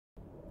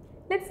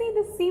Let's see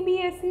the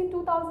CBSE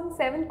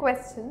 2007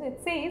 question. It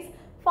says,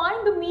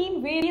 find the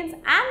mean, variance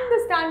and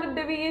the standard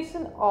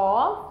deviation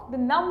of the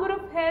number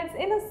of heads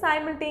in a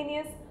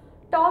simultaneous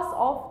toss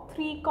of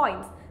 3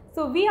 coins.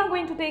 So we are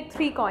going to take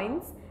 3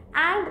 coins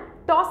and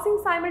tossing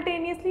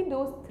simultaneously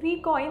those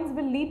 3 coins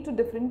will lead to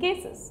different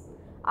cases.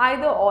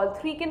 Either all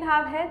 3 can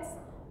have heads,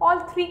 all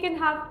 3 can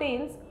have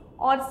tails,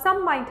 or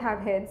some might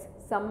have heads,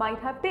 some might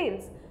have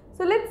tails.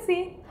 So let's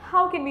see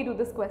how can we do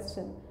this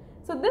question.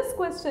 So this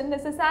question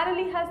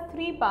necessarily has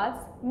 3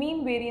 parts: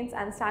 mean, variance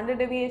and standard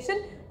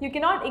deviation. You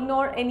cannot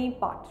ignore any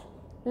part.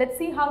 Let's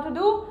see how to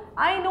do.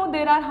 I know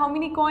there are how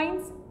many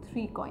coins?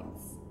 3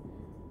 coins.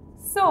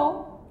 So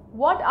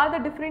what are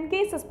the different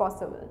cases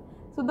possible?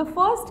 So the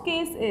first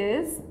case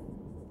is,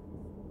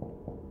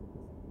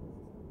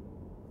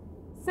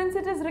 since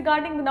it is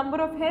regarding the number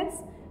of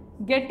heads,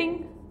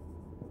 getting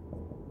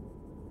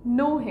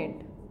no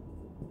head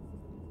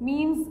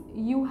means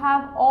you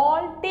have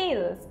all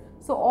tails.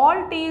 So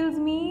all tails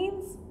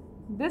means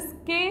this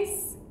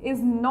case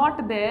is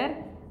not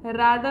there,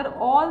 rather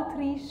all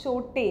 3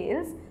 show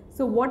tails.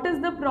 So what is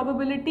the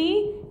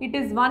probability? It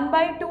is 1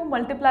 by 2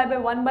 multiplied by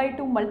 1 by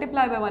 2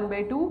 multiplied by 1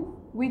 by 2,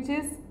 which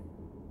is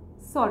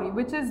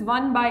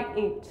 1 by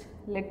 8.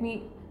 Let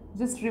me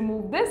just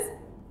remove this.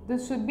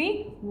 This should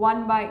be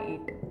 1 by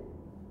 8.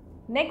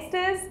 Next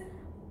is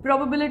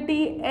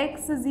probability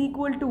x is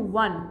equal to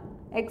 1.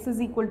 X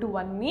is equal to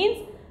 1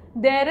 means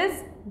there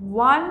is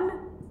 1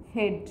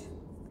 head.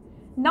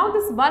 Now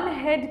this 1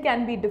 head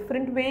can be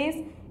different ways.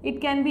 It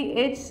can be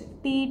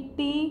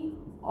HTT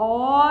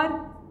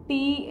or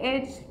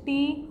THT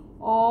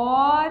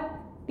or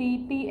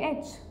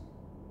TTH.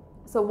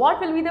 So what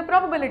will be the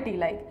probability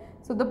like?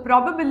 So the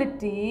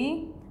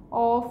probability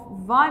of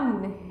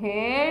 1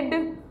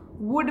 head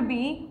would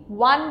be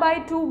 1 by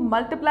 2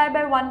 multiplied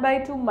by 1 by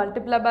 2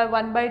 multiplied by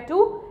 1 by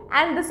 2,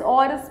 and this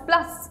OR is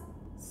plus.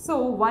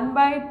 So 1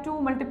 by 2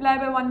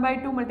 multiplied by 1 by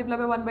 2 multiplied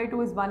by 1 by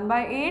 2 is 1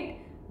 by 8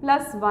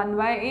 plus 1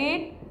 by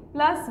 8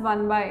 plus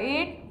 1 by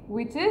 8,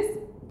 which is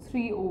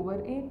 3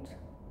 over 8,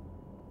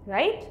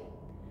 right?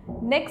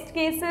 Next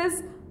case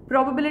is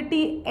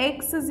probability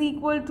x is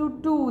equal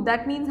to 2.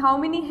 That means how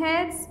many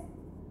heads?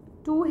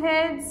 2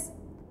 heads.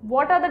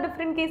 What are the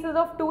different cases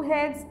of 2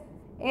 heads?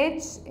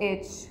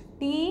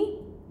 HHT,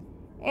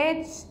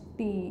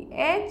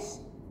 HTH,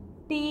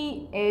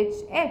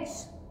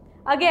 THH.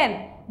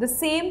 Again, the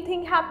same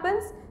thing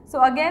happens.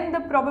 So again,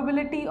 the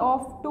probability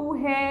of 2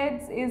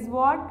 heads is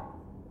what?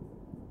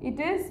 It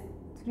is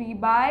 3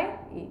 by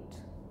 8.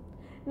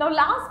 Now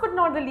last but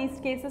not the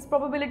least case is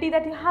probability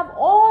that you have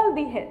all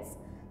the heads.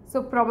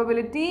 So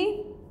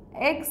probability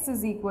x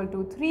is equal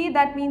to 3,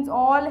 that means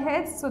all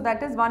heads. So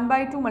that is 1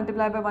 by 2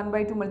 multiplied by 1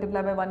 by 2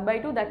 multiplied by 1 by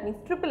 2, that means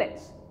triple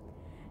H.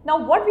 Now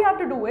what we have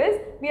to do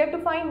is, we have to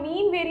find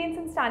mean, variance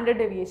and standard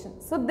deviation.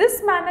 So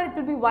this manner it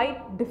will be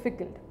quite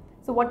difficult.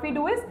 So what we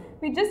do is,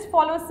 we just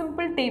follow a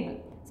simple table.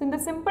 So in the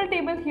simple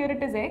table, here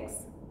it is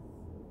x,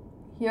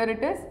 here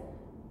it is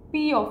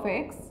p of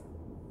x,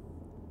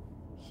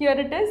 here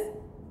it is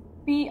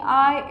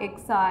pi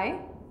xi,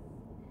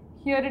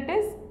 here it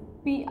is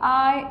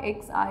pi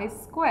xi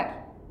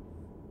square,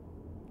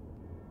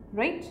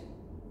 right?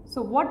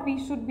 So what we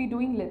should be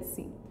doing, let's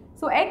see.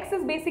 So x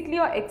is basically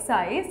your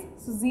xi's,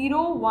 so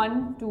 0,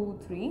 1, 2,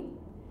 3.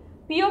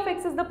 P of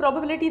x is the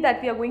probability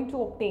that we are going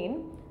to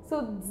obtain.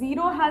 So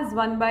 0 has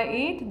 1 by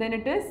 8, then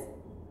it is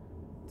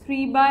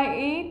 3 by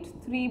 8,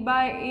 3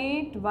 by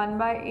 8, 1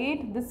 by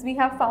 8. This we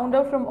have found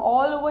out from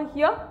all over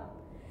here.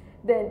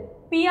 Then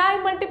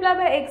pi multiplied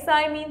by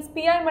xi means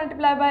pi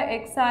multiplied by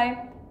xi,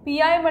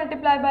 pi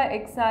multiplied by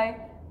xi,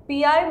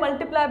 pi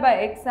multiplied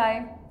by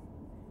xi,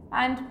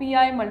 and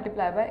pi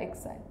multiplied by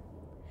xi.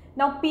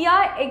 Now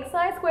pi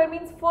xi square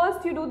means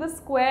first you do the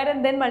square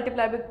and then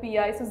multiply with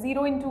pi. So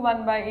 0 into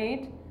 1 by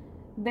 8,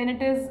 then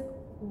it is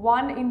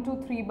 1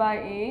 into 3 by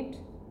 8,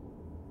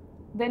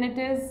 then it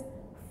is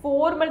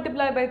 4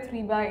 multiplied by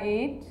 3 by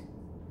 8,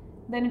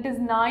 then it is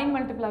 9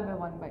 multiplied by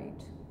 1 by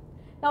 8.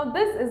 Now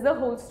this is the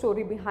whole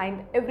story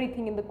behind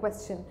everything in the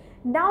question.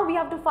 Now we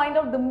have to find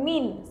out the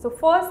mean. So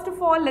first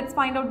of all, let's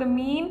find out the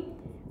mean.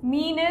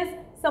 Mean is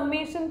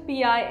summation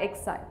pi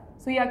xi.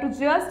 So you have to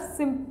just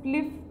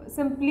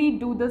simply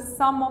do the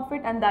sum of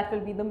it, and that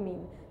will be the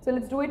mean. So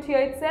let's do it here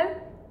itself.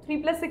 3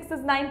 plus 6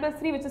 is 9 plus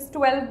 3, which is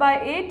 12 by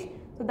 8.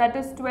 So that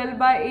is 12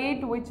 by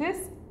 8, which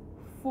is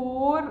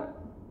 4.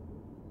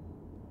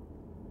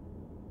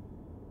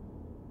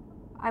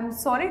 I'm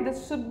sorry,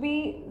 this should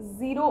be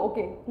 0.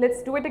 Okay,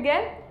 let's do it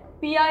again.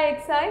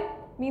 Pi xi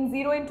means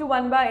 0 into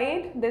 1 by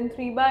 8, then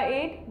 3 by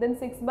 8, then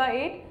 6 by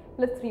 8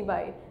 plus 3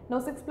 by 8. Now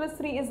 6 plus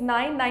 3 is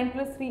 9, 9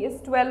 plus 3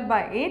 is 12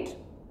 by 8.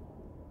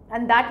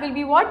 And that will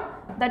be what?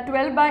 That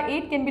 12 by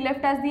 8 can be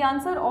left as the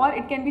answer, or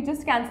it can be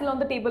just cancelled on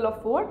the table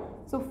of 4.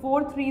 So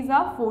 4 3s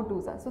are 4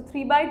 2s are. So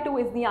 3 by 2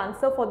 is the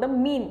answer for the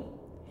mean.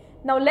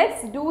 Now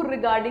let's do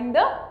regarding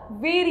the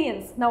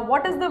variance. Now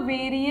what is the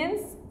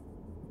variance?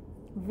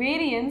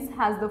 Variance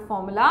has the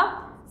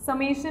formula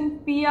summation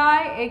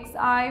pi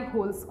xi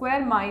whole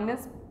square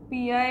minus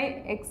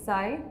pi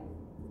xi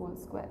whole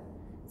square.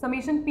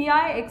 summation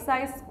pi xi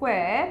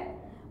square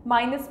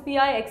minus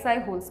pi xi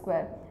whole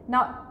square.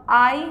 Now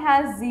I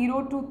has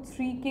 0 to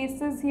 3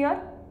 cases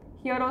here.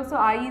 Here also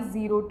I is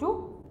 0 to.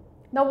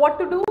 Now what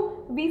to do?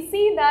 We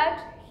see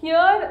that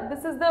here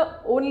this is the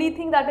only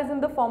thing that is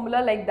in the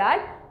formula like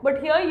that,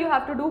 but here you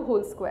have to do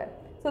whole square.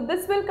 So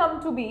this will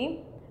come to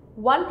be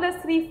 1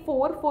 plus 3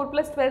 4, 4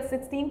 plus 12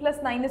 16 plus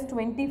 9 is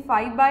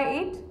 25 by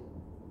 8.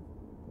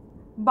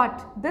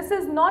 But this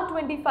is not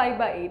 25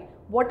 by 8.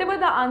 Whatever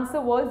the answer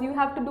was, you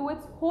have to do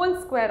its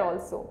whole square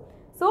also.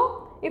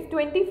 So if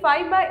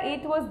 25 by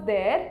 8 was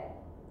there,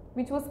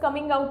 which was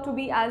coming out to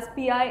be as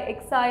pi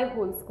xi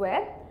whole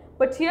square,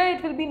 but here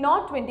it will be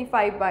not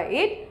 25 by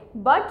 8,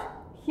 but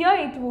here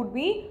it would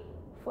be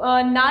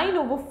 9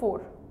 over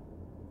 4.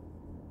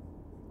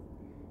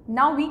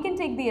 Now we can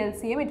take the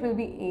LCM, it will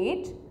be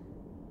 8.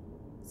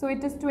 So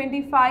it is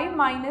 25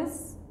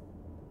 minus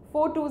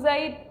 4 2s are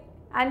 8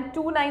 and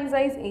 2 9s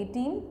is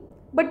 18.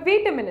 But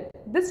wait a minute,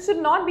 this should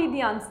not be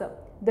the answer.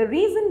 The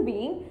reason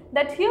being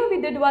that here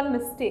we did one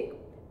mistake.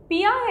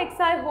 Pi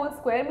xi whole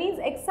square means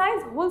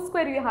xi's whole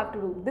square you have to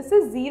do. This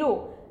is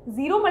 0.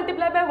 0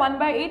 multiplied by 1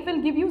 by 8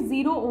 will give you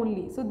 0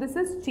 only. So this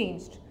is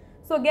changed.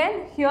 So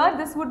again here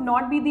this would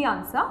not be the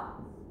answer.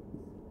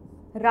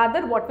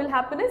 Rather what will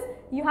happen is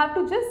you have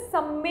to just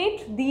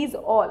summate these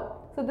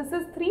all. So this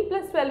is 3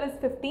 plus 12 is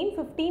 15.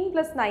 15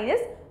 plus 9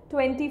 is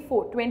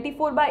 24.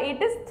 24 by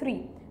 8 is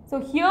 3. So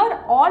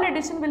here all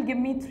addition will give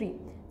me 3.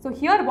 So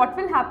here what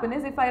will happen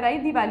is if I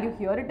write the value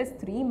here, it is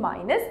 3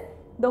 minus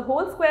the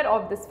whole square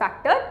of this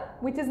factor,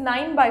 which is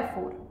 9 by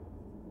 4.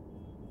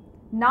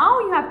 Now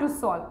you have to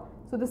solve.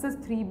 So this is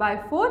 3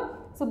 by 4.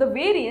 So the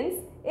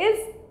variance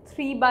is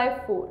 3 by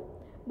 4.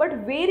 But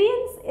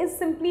variance is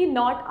simply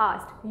not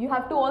asked. You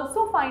have to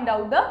also find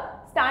out the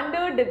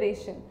standard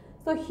deviation.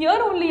 So here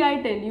only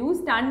I tell you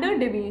standard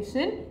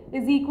deviation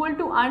is equal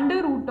to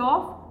under root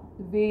of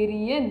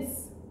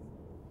variance.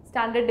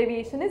 Standard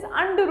deviation is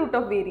under root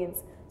of variance.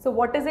 So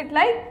what is it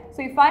like?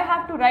 So if I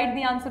have to write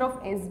the answer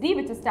of SD,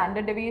 which is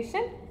standard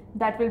deviation,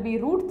 that will be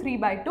root 3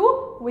 by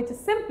 2, which is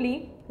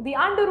simply the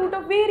under root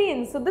of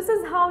variance. So this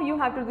is how you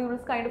have to do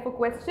this kind of a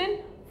question.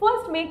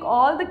 First make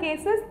all the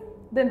cases,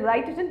 then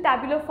write it in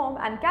tabular form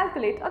and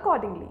calculate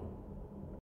accordingly.